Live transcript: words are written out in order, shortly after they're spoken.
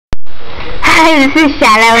This is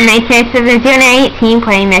Shadow 1918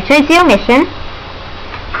 playing Metroid Zero Mission.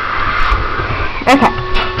 Okay.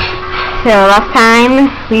 So last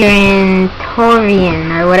time we were in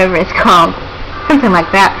Torian or whatever it's called. Something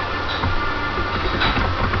like that.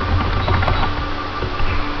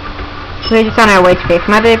 We're just on our way to face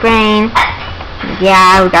Mother Brain.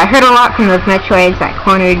 Yeah, we got hurt a lot from those Metroids that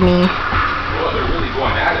cornered me. Well, they're really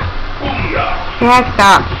going at it. Yeah,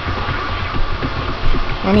 stop.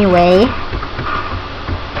 Anyway,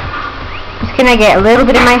 just gonna get a little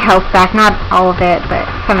bit of my health back, not all of it, but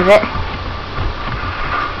some of it.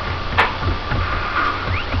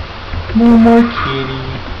 No more kitty.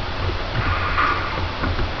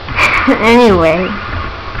 Anyway,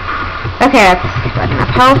 okay, that's got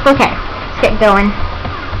enough health. Okay, let's get going.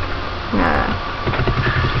 No.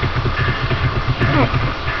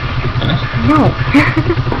 No.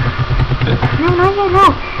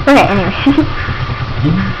 Okay, anyway.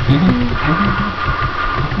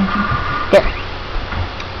 There.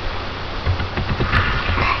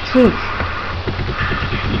 Jeez.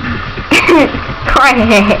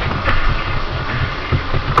 Quiet.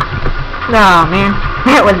 Oh man,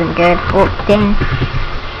 that wasn't good. Oh dang.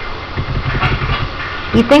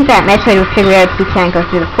 You'd think that Metroid would figure out you can't go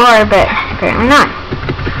through the floor, but apparently not.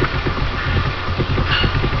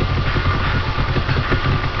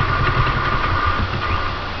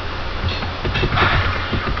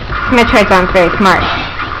 Metroid sounds very smart.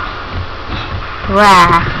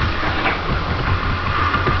 Wow.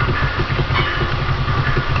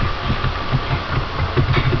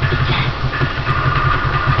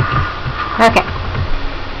 Okay.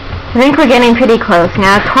 I think we're getting pretty close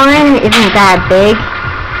now. Torin isn't that big.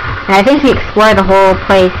 And I think we explored the whole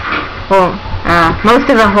place. Well, most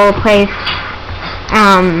of the whole place.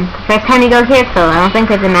 The first time you go here, so I don't think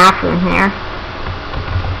there's a map room here.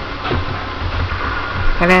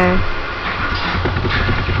 Hello.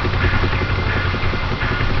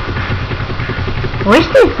 I wish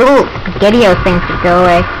these little spaghetti-o things would go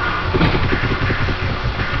away.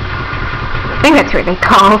 I think that's what they're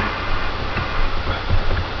called.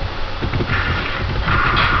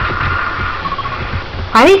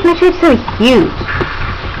 Why are these Metroids so huge?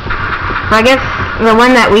 Well, I guess the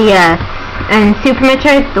one that we, in Super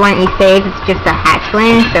Metroid, the one that you save, it's just a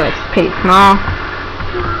hatchling, so it's pretty small.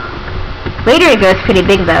 Later it goes pretty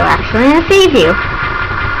big though, actually, in the save view.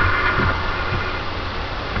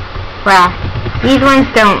 Well, these ones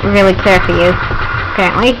don't really care for you,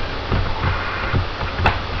 apparently.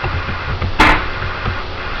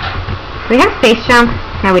 Do we have space jump?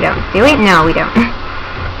 No, we don't. Do we? No, we don't.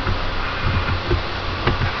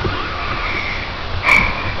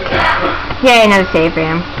 Yay, another save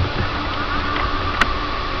room.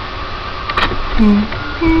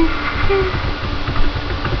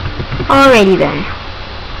 Alrighty then.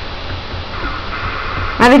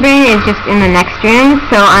 Mother Brain is just in the next room,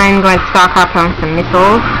 so I'm going to stock up on some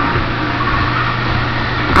missiles.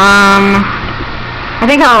 I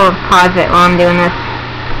think I'll pause it while I'm doing this.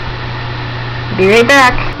 Be right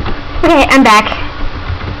back. Okay, I'm back.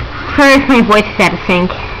 Sorry if my voice is out of sync,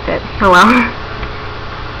 but oh well.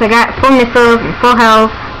 So I got full missiles and full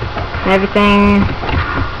health and everything.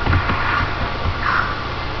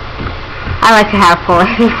 I like to have full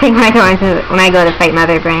everything when I go to fight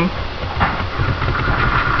Mother Brain.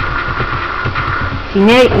 So you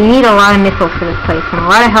need a lot of missiles for this place, and a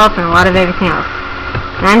lot of health, and a lot of everything else.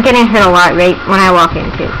 And I'm getting hit a lot right when I walk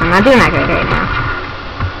into, so I'm not doing that good right now.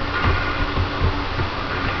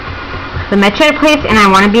 The Metroid place, and I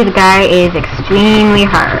want to be the guy, is extremely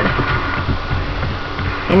hard.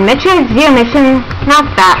 In Metroid Zero Mission, it's not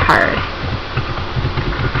that hard.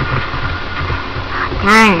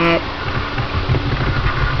 Dang it.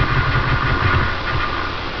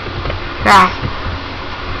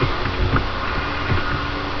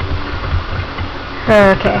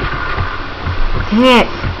 Okay. Dang it.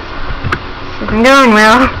 This isn't going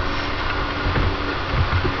well.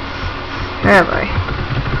 Oh boy.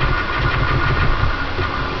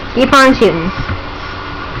 Keep on shooting.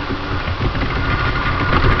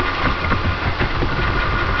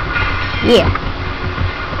 Yeah.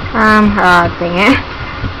 Oh dang it.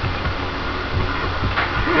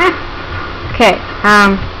 Okay,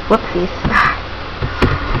 whoopsies.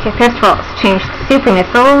 Okay, first of all, let's change to super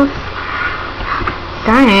missiles.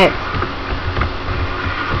 Darn it.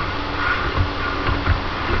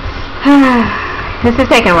 This is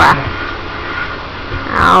taking a while.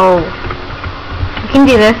 Ow. We can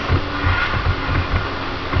do this.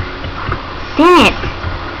 Dang it.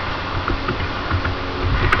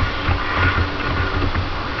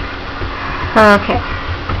 Okay.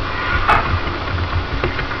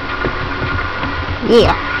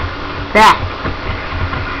 Yeah. That.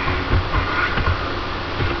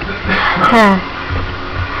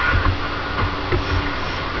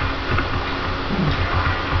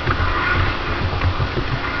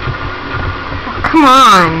 Come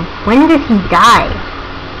on! When does he die?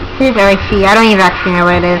 His or she? I don't even actually know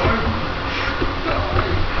where it is.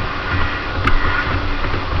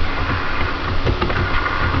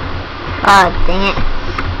 Oh, dang it.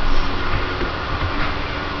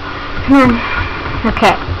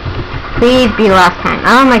 Okay. Please be the last time.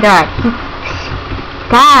 Oh my god.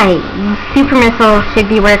 Die! Super missile should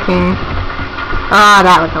be working. Oh,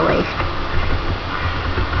 that was a waste.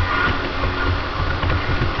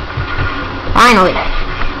 Finally.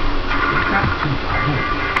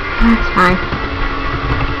 That's fine.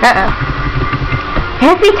 Uh-oh.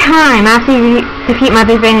 Every time after you defeat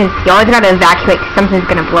Mother's Brain, you always gotta evacuate because something's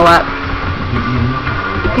gonna blow up.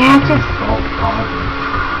 They're just...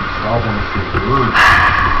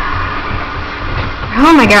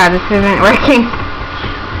 Oh my god, this isn't working.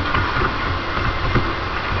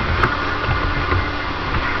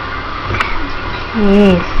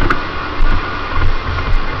 Jeez.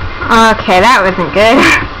 Okay, that wasn't good.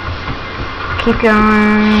 Keep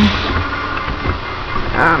going.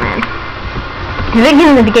 Oh man. I think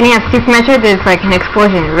in the beginning of Super Metroid there's like an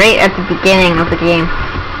explosion right at the beginning of the game.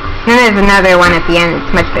 Then there's another one at the end,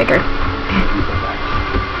 it's much bigger.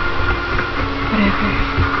 Whatever.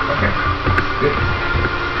 Okay. Good.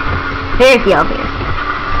 There's the elevator.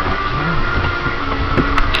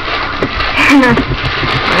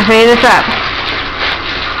 Let's hurry this up.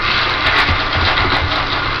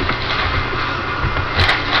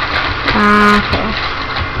 Okay.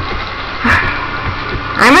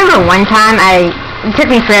 I remember one time it took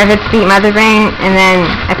me forever to beat Mother Brain, and then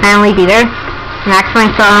I finally beat her, and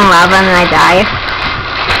accidentally fell in lava, and then I died.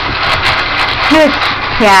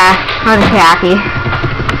 Yeah, I wasn't too happy.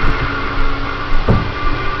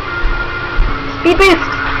 Speed boost!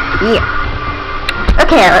 Yeah.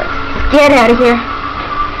 Okay, let's get out of here.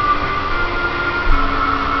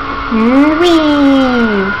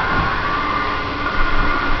 Whee!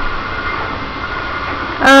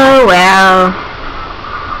 Oh well.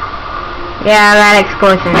 Yeah, that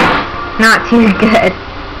explosion is not too good.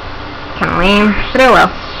 Kinda lame, but oh well.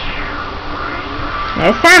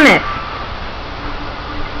 There's Samus!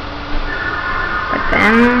 But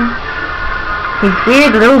then... these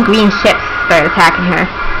weird little green ships start attacking her.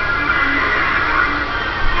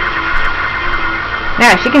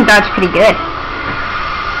 Yeah, she can dodge pretty good.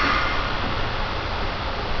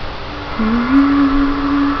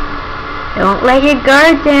 Don't let your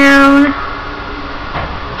guard down.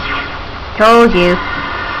 Told you.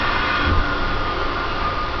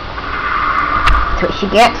 That's what she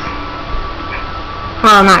gets.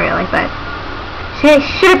 Well, not really, but she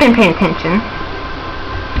should have been paying attention.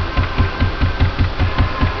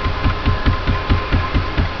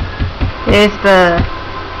 There's the...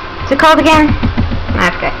 what's it called again? I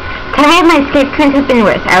forgot. Timing of my escape couldn't have been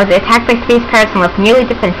worse. I was attacked by space pirates and left nearly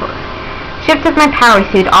defenseless. Stripped of my power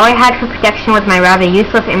suit, all I had for protection was my rather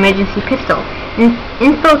useless emergency pistol.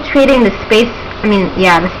 Infiltrating the space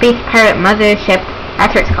pirate mothership,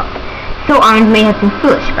 that's what it's called. So armed may have been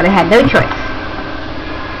foolish, but I had no choice.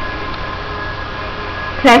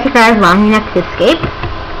 Could I survive long enough to escape?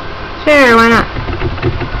 Sure, why not?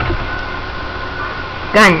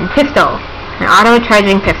 Gun, pistol. An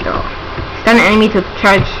auto-charging pistol. Stun enemies with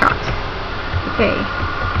charged shots. Okay.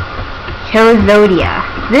 Chozodia.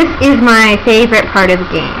 This is my favorite part of the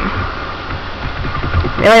game.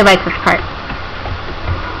 Really like this part.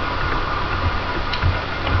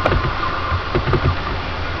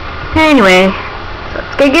 Anyway, so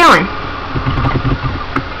let's get going.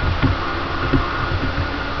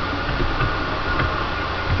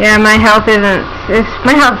 Yeah, my health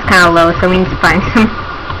my health's kind of low, so we need to find some.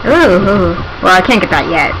 Ooh. Well, I can't get that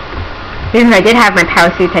yet. Even if I did have my power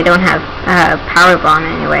suits, I don't have power bomb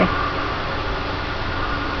anyway.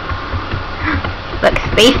 Look,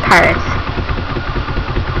 space pirates.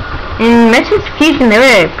 In Metroid Fusion, they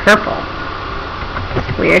were purple. That's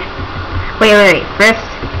weird. Wait. First,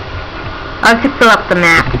 I'll have to fill up the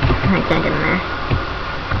map. I can't get in there.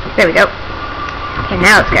 There we go. Okay,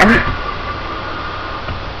 now let's go.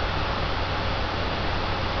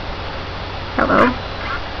 Hello.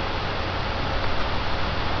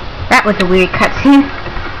 That was a weird cutscene.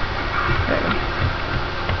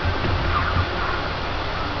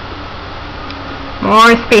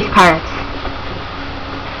 More space pirates.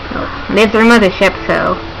 Oh, there's their mothership,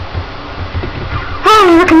 so...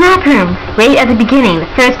 oh, look, a map room! Right at the beginning, the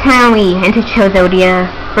first time we entered Chozodia,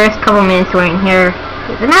 first couple minutes we're in here,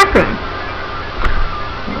 there's a map room.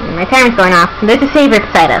 And my timer's going off. There's a saver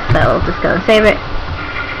beside us, so we'll just go and save it.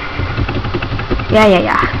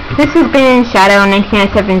 Yeah. This has been Shadow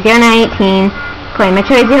 1997-0918 playing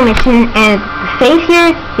Metroid Zero Mission, and the save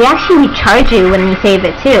here, they actually recharge you when you save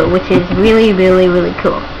it too, which is really, really, really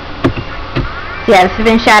cool. So yeah, this has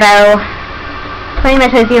been Shadow playing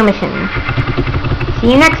Metroid Zero Mission.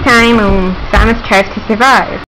 See you next time when Samus tries to survive.